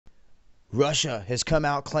Russia has come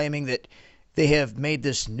out claiming that they have made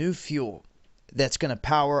this new fuel that's going to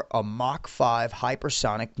power a Mach 5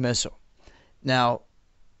 hypersonic missile. Now,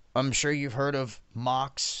 I'm sure you've heard of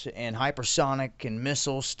Machs and hypersonic and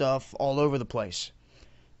missile stuff all over the place.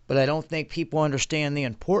 But I don't think people understand the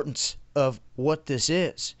importance of what this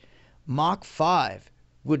is. Mach 5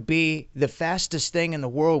 would be the fastest thing in the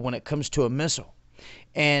world when it comes to a missile.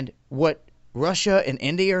 And what Russia and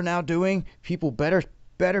India are now doing, people better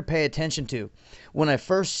pay attention to. When I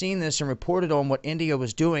first seen this and reported on what India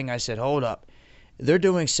was doing, I said, hold up. They're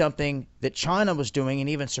doing something that China was doing and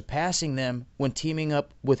even surpassing them when teaming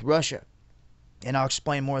up with Russia. And I'll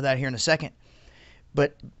explain more of that here in a second.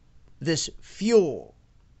 But this fuel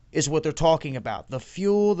is what they're talking about. The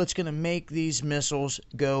fuel that's going to make these missiles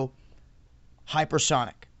go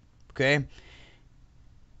hypersonic. Okay?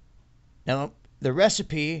 Now, the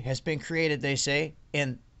recipe has been created, they say,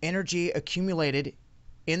 and energy accumulated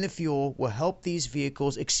in the fuel will help these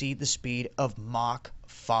vehicles exceed the speed of Mach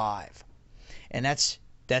 5. And that's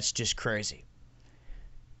just crazy.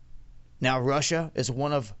 Now, Russia is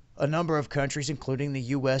one of a number of countries, including the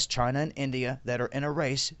U.S., China, and India, that are in a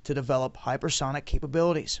race to develop hypersonic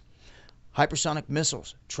capabilities. Hypersonic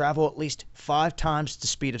missiles travel at least 5 times the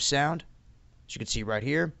speed of sound, as you can see right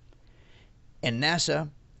here. And NASA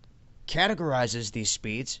categorizes these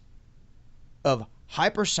speeds of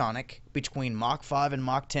hypersonic between Mach 5 and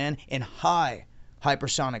Mach 10 and high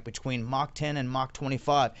hypersonic between Mach 10 and Mach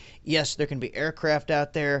 25. Yes, there can be aircraft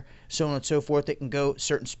out there, so on and so forth, that can go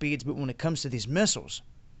certain speeds, but when it comes to these missiles,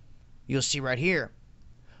 you'll see right here,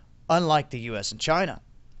 unlike the U.S. and China,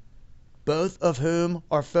 both of whom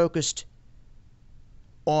are focused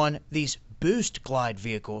on these boost glide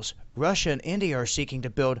vehicles, Russia and India are seeking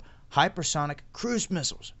to build hypersonic cruise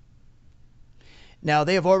missiles. Now,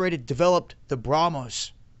 they have already developed the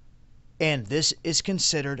BrahMos, and this is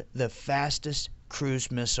considered the fastest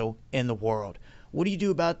cruise missile in the world. What do you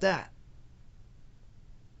do about that?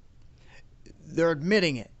 They're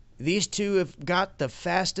admitting it. These two have got the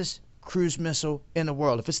fastest cruise missile in the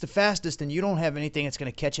world. If it's the fastest, then you don't have anything that's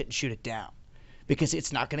going to catch it and shoot it down, because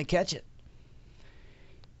it's not going to catch it.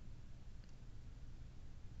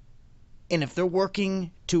 And if they're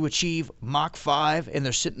working to achieve Mach 5 and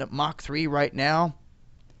they're sitting at Mach 3 right now,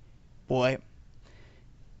 boy,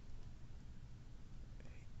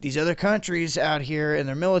 these other countries out here and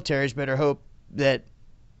their militaries better hope that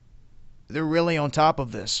they're really on top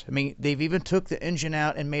of this. I mean, they've even took the engine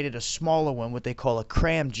out and made it a smaller one, what they call a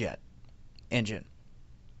cramjet engine,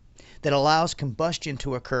 that allows combustion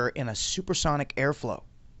to occur in a supersonic airflow,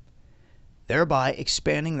 thereby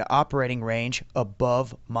expanding the operating range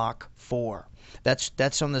above Mach 4.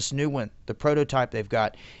 That's on this new one, the prototype they've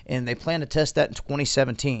got, and they plan to test that in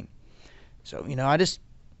 2017. So, I just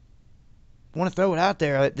want to throw it out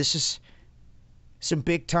there. This is some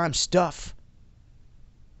big-time stuff.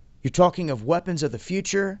 You're talking of weapons of the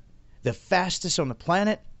future, the fastest on the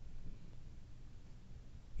planet.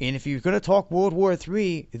 And if you're going to talk World War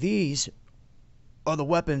III, these are the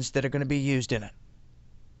weapons that are going to be used in it.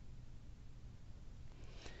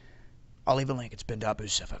 I'll leave a link. It's been Dabu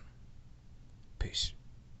 7.